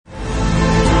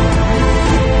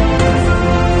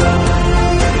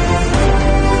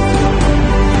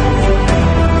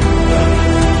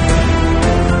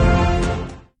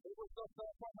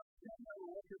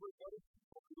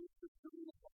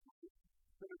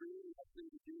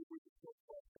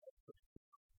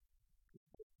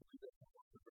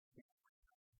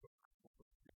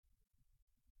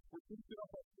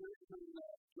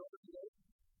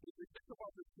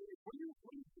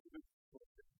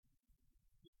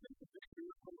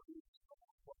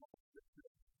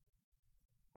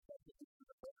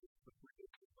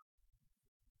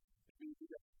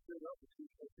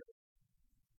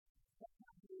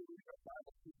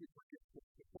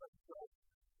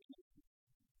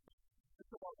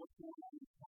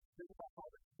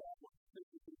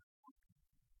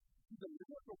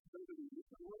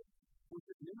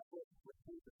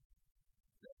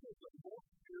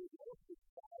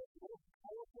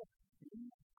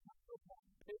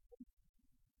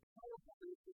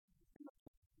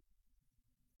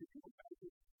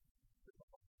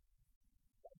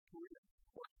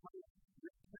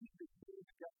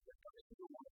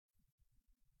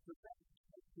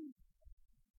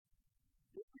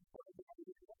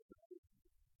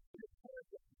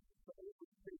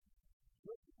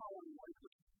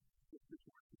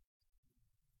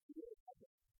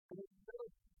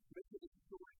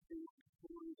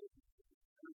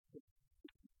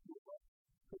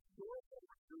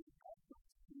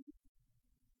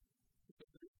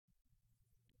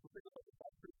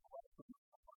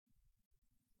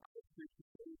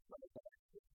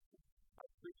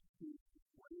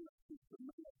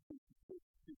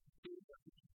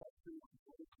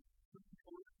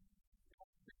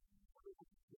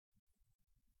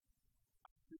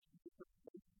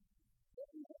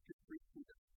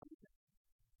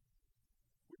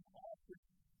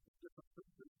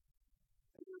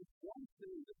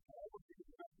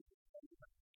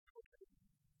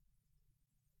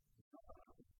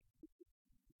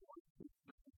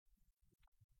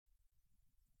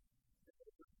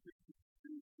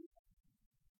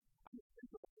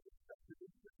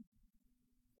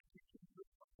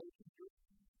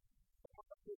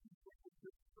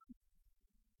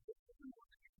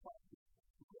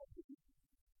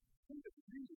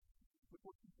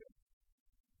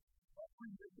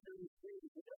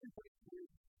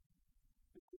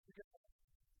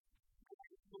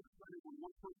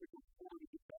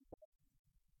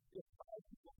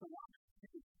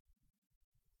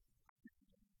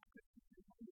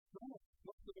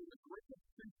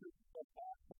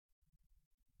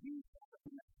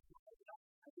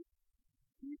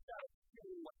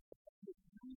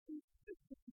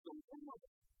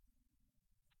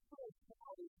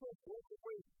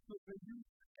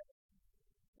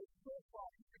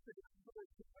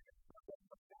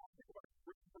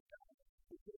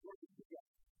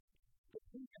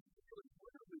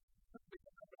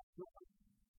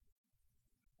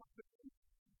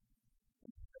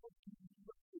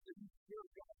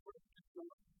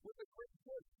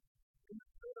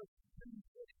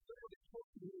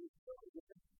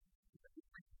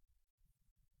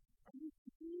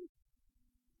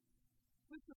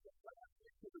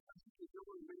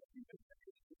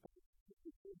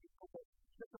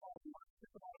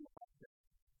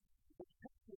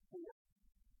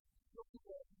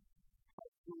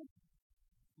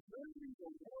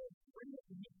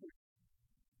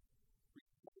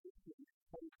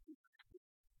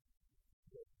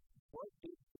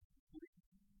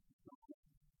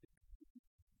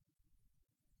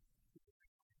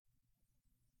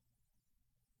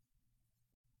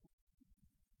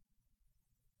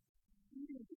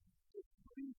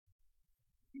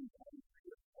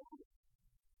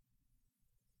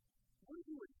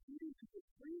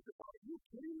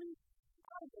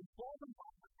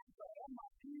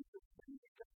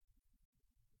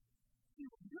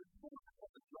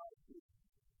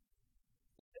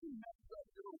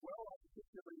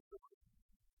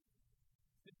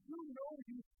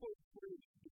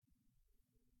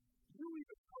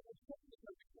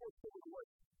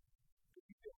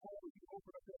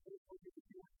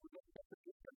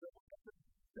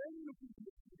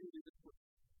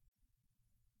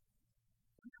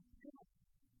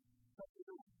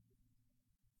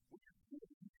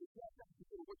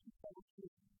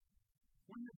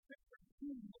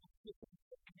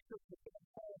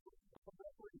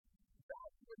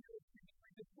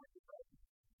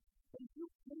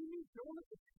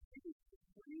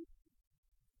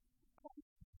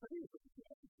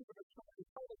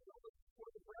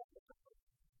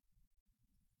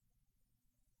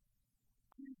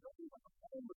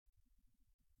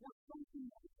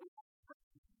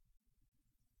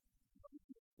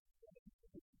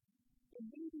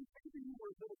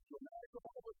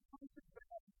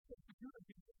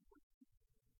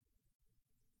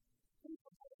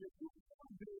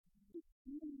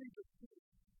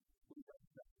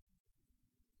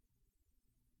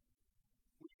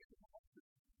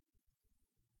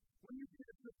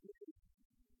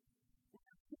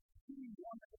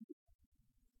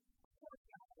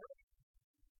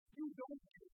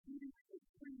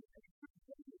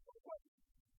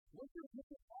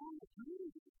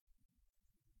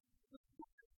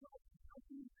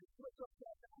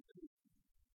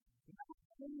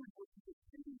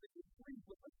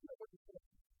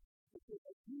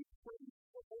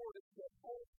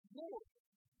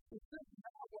It says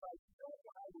now what I felt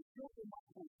when I was built in my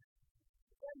home.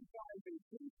 Then by the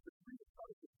grace of free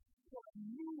person, so I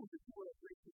knew that you were a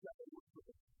great together with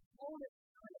me. All it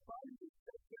kind of body was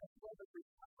steadfast, love every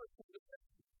power from the best.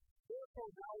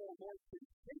 Therefore now, O Lord,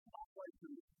 please take my life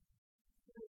from me.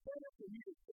 It is better for me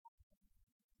to die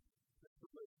than to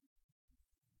live.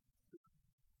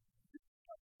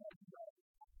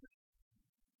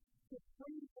 To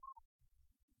pray God,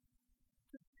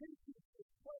 to take His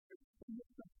pleasure, and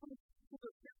to put to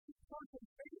the best person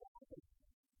made out of it.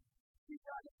 He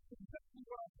got it exactly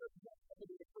what I said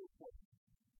in the first place.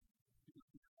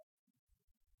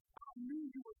 I knew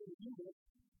you were going to do it.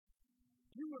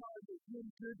 You and I were doing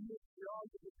goodness, God,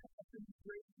 with the passion and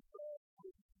grace of God,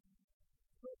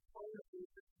 good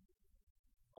fellowship,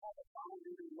 all the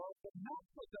founding in love, but not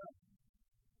for them,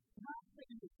 not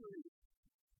taking the serious.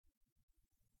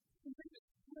 And they had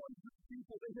killed good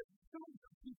people, they had killed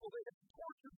good people, they had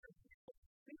tortured good people,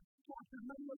 they had tortured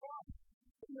many of us.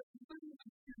 They had literally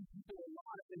killed people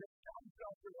alive, they had gouged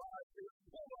out their lives, they had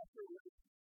pulled off their lips,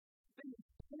 they had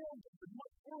killed them and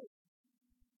much worse.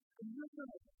 And you're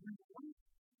going to relate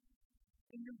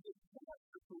and you're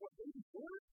disaster for what they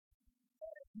were?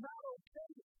 That is not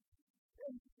okay.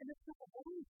 And it's not a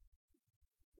belief.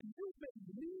 And you've been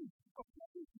mean of what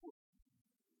you do.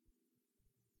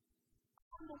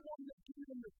 I'm the one that gave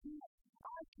them the chance.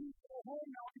 I can't go home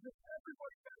now because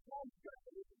everybody back home is going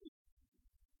to leave me.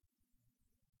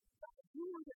 You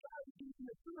were the guy who gave me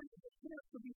the chance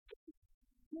to be safe.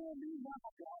 Tell me now,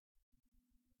 God.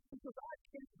 Because I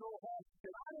can't go home,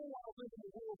 and I don't want to live in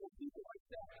a world where people like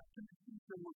that can receive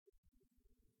their mercy.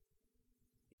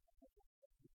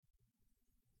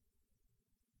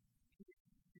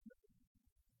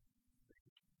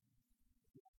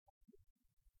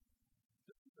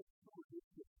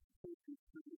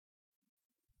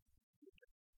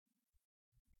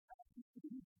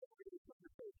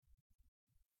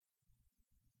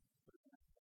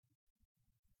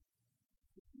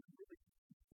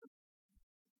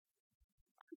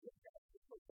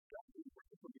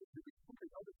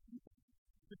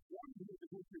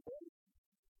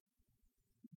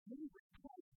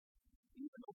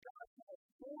 Even though God has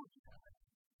told you that,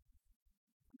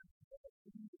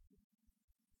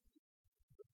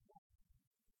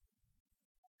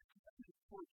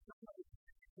 for somebody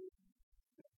to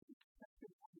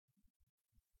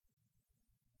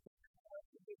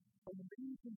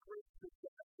amazing grace that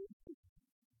God gives you.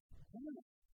 You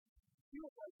feel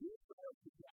like you failed to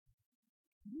God.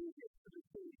 You get to the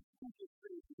day who gets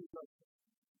saved and who doesn't.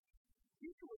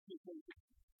 You do what you think,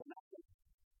 but not that.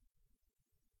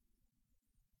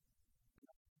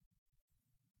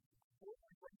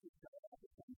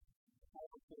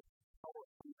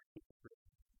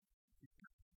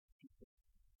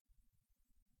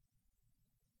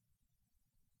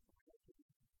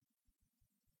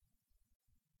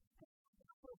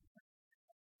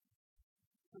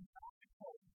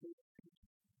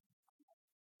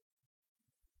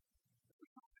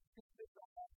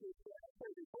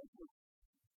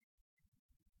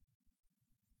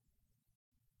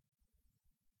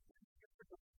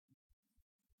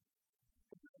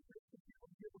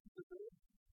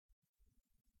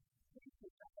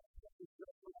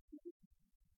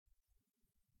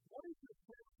 What does this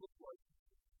prayer look like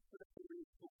for the career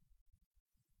school?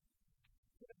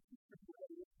 What does this prayer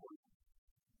look like?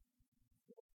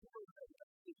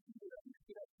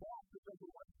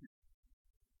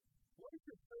 What does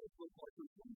your faith look like when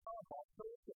you talk about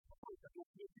faith and faith that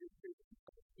will give you faith?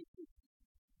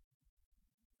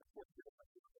 That's what you're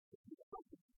like. What does your faith look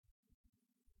like?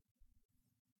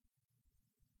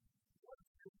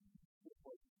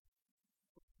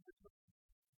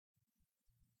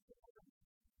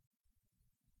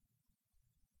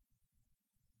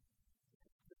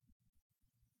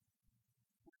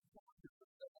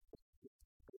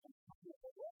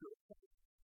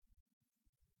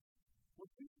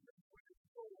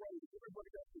 Everybody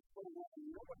got this so wrong.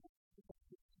 Nobody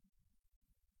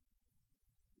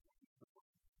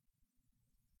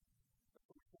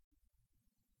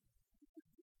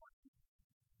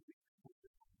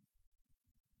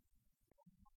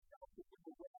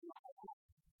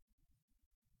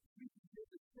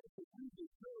we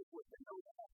deserve what they know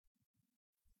that.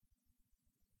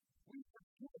 We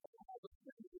forget about all the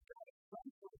things that God has done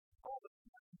for us, all the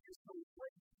time He is so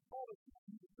great, all the time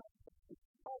He is so faithful,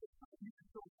 all the time He is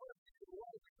so worthy, and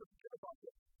why we forget about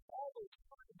this.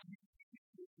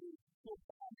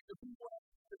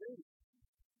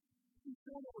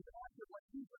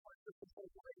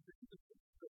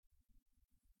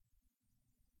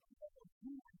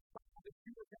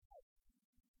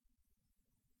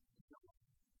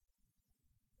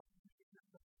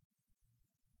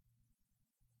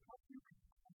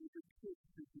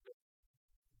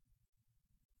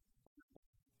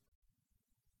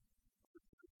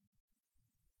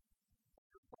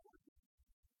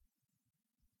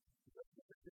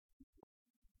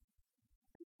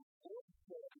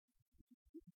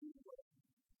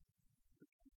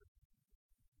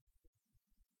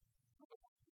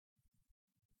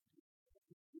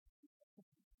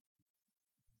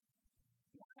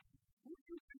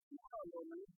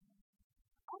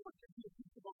 I'm going to take you a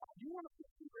piece of God. You want to put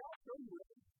through it? I'll show you it.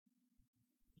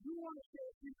 You want to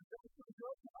share Jesus that was going to go?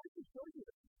 I can show you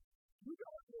it. You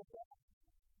got to feel bad.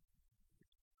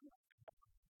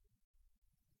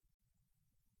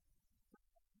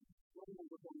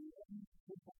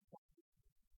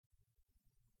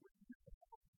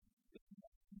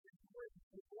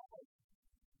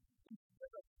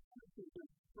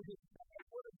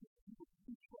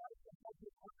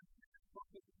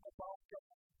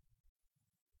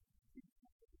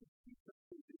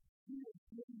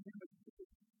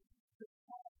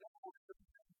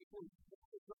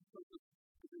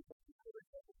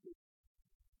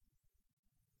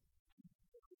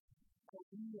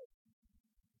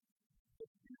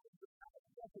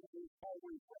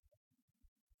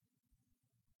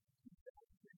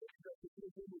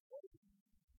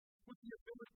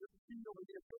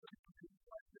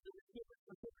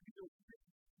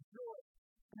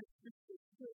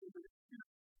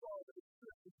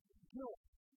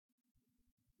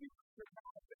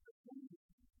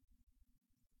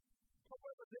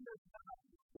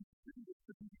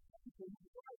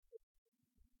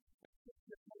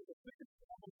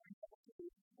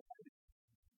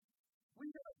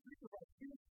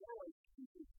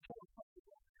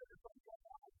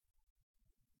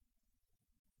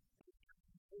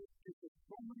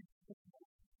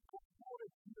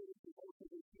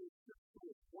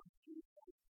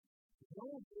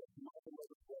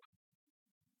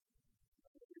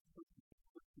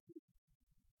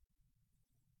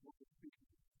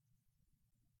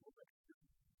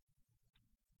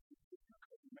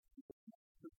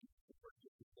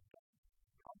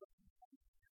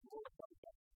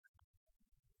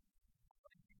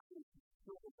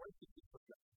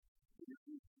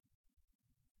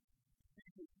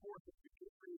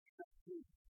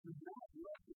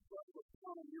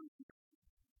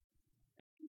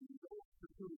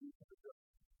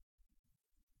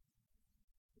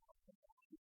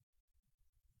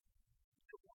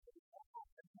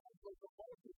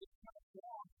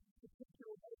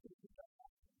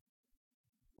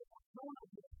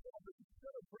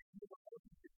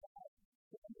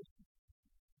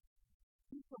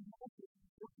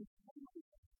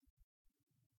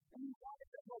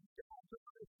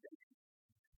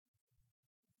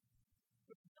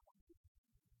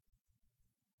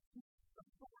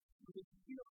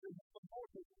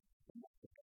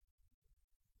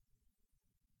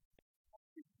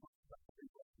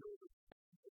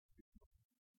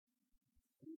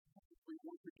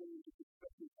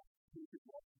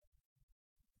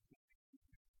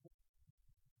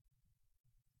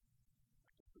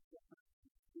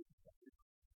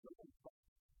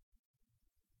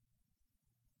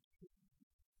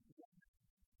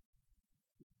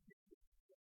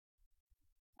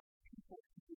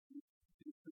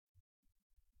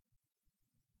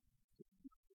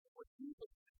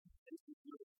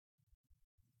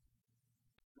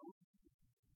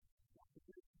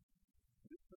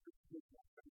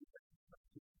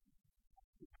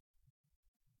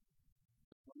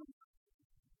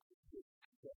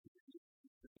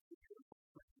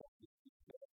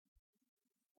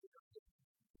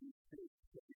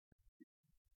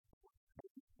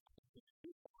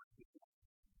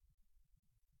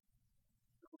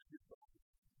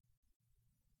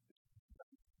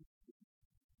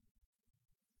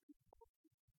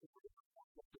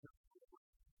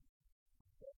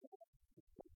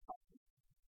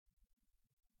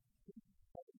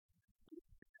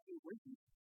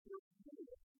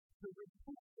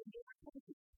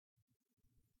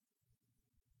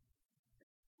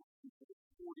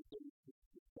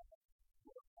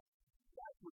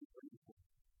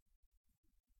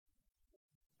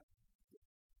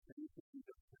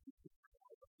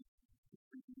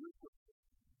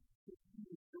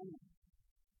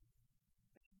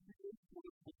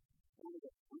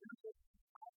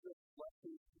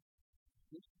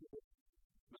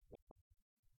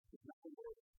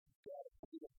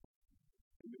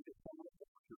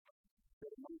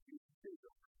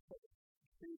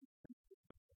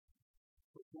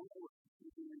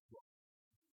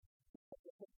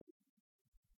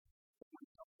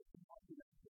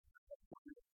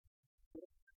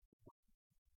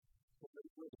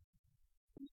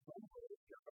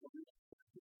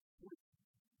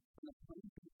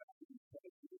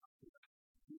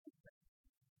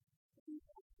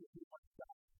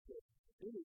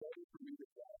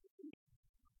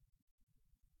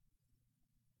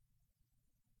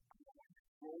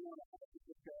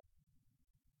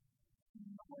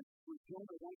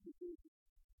 Jonah wants to do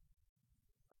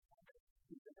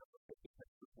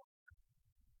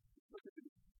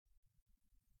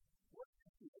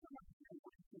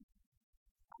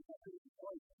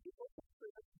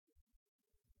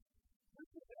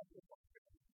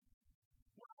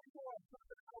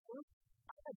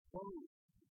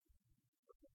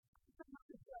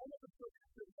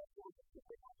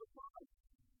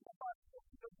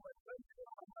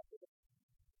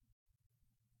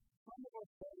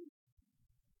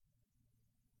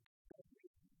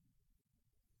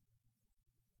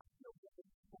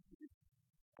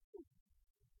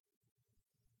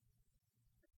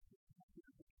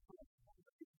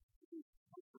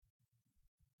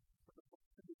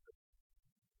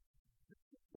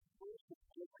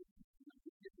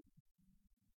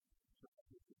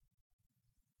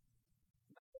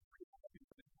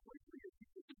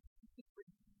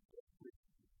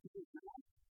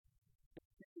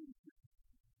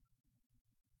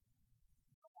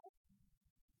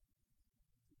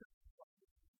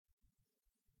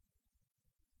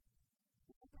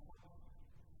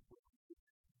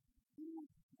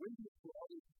waiting for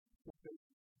others to face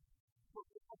it. For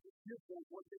people to give them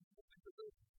what they truly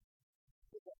deserve.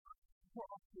 For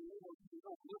us to Lord, we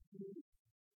don't listen,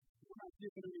 we're not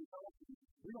giving any help,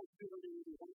 we don't feel any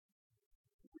work.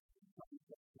 We do something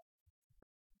like that.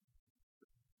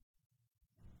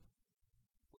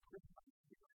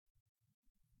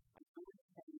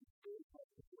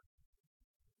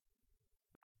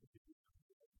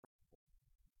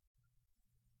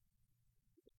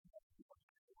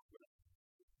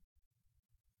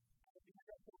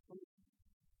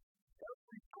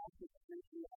 Every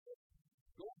conversation I have,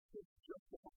 don't just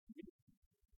about me.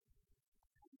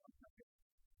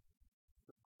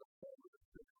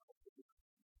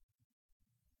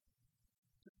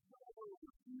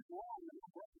 Wrong and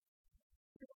right.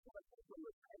 You don't want to take from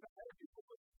the time ahead of you,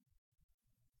 but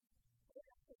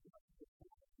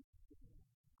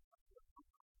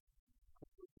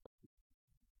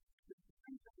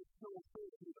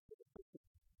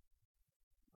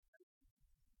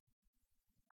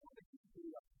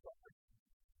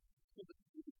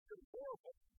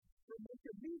to make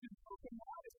a meeting for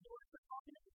commodity or the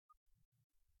community.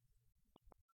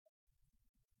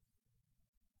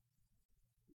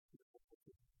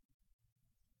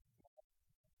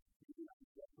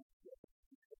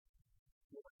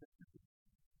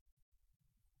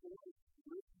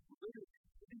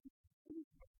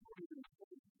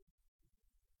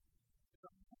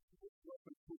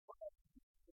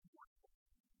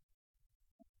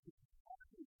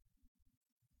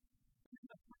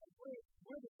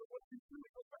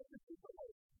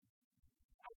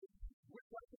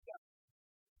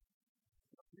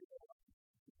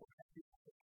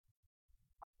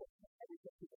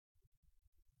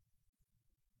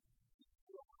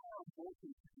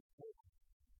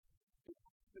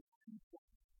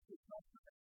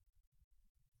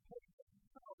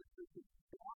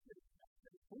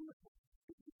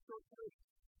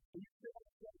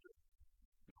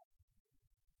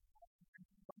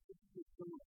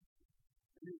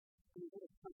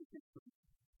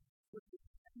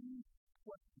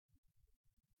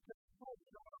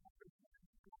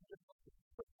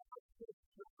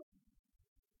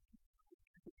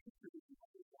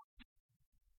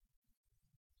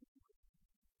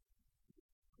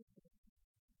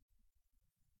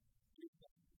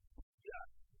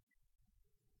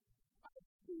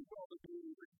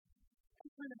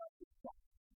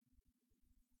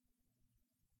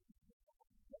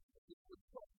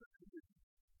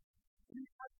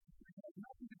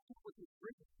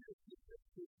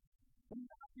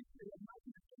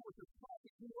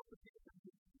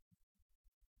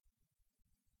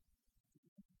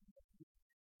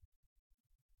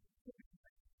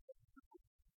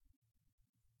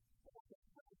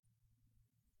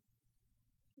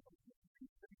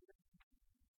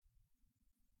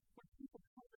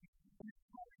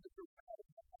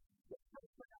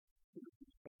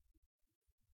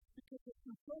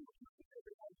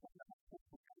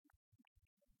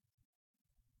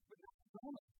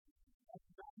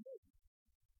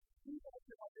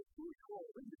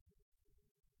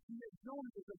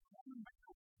 Jonah is a common man.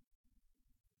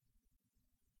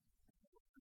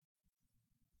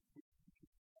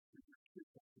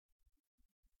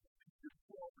 You're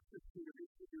 12 or 15 or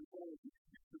 18 years old,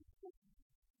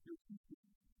 you're teaching.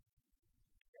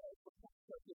 And the fact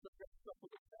that the best stuff of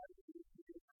the bad is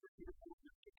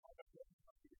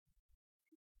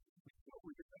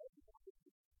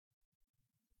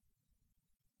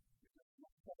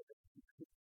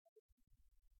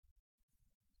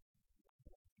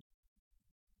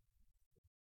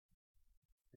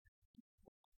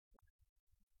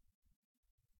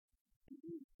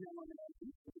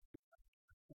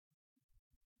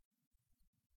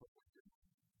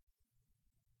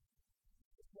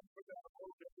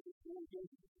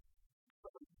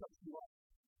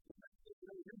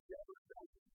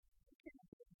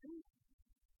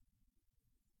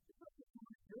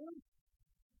you're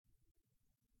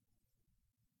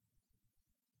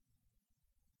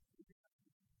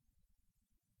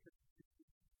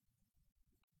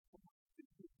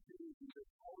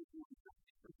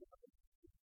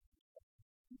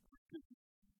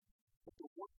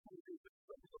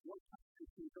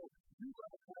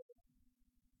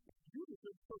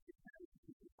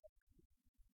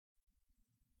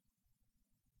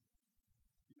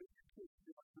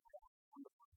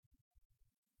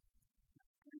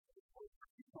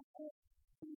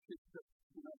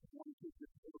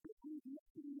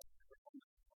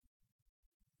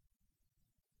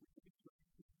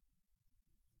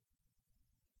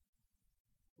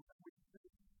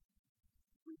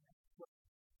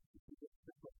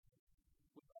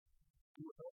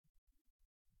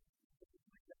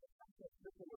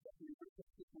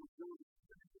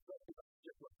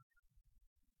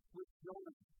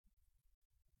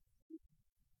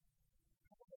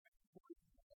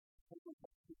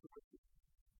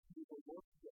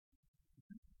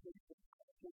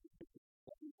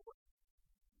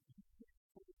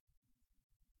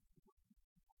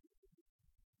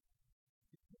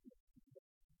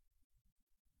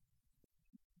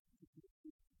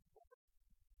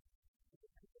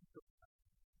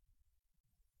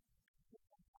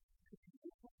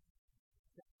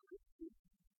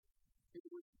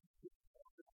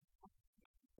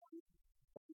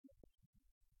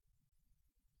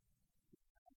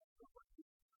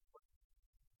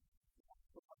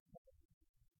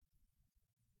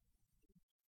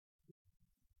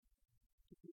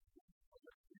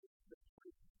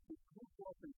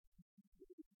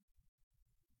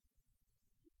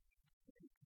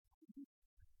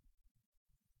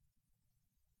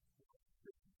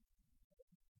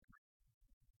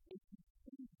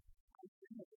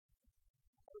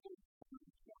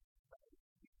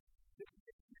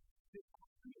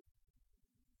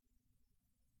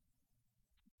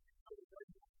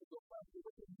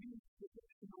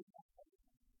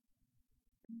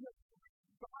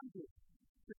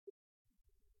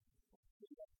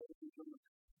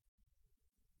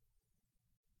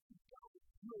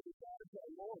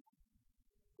Lord.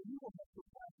 And you will have to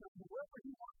pass us wherever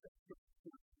He wants us to go.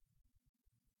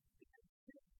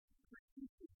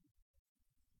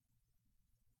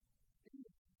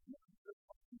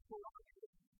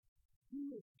 He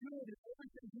is good in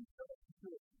everything He does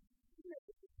good. He is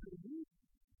good.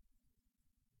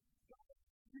 God has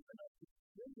given us His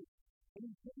goodness. And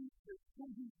He gives us who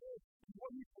He is and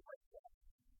what He's like that.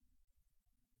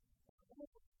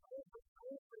 Over and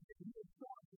over again, He has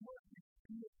shown us mercy.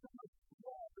 He has shown us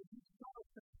love. And He has shown us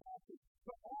compassion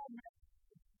for all men.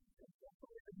 And so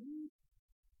it means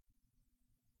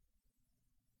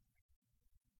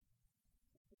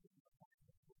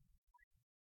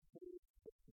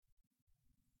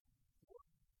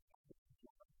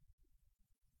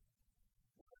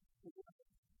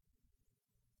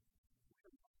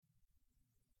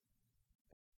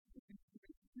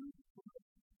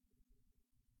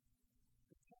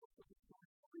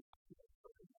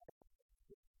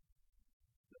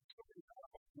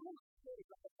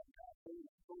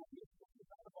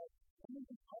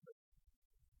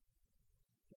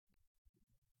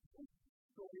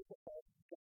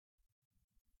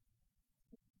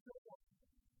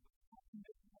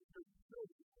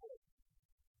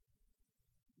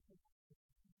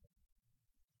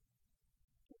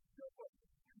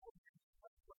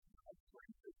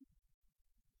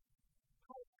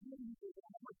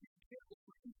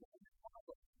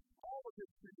all of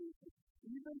His creation,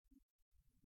 even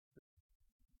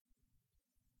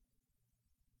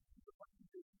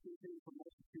for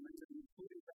most of humanity,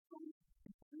 including that from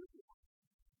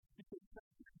because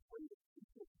that's the greatest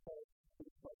people called to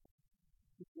the place.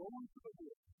 To go into the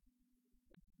world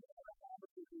and to have an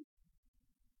opportunity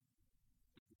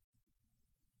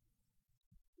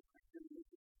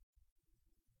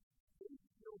they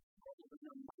still struggle in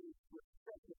their minds to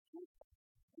express it to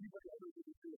anybody other than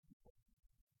the Jewish people.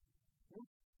 We're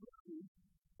looking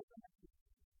for the next one.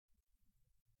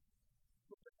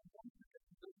 So that once again,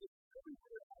 there's this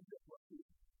everywhere I get lucky.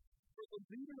 For the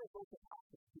leader of those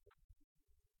apostles,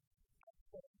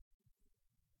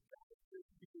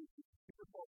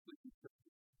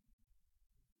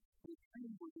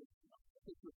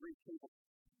 it's a great table.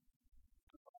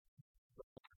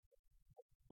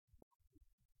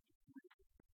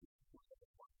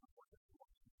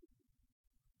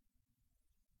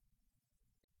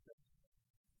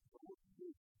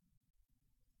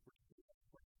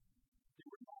 They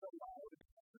were not allowed to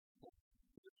have this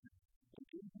position. And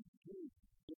in His case,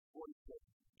 this voice said,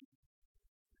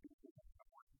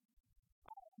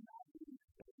 I am not doing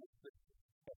this.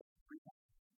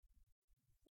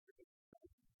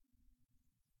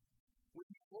 When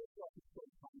you woke up and so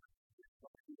hungry,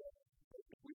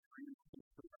 we dream of this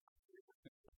for that.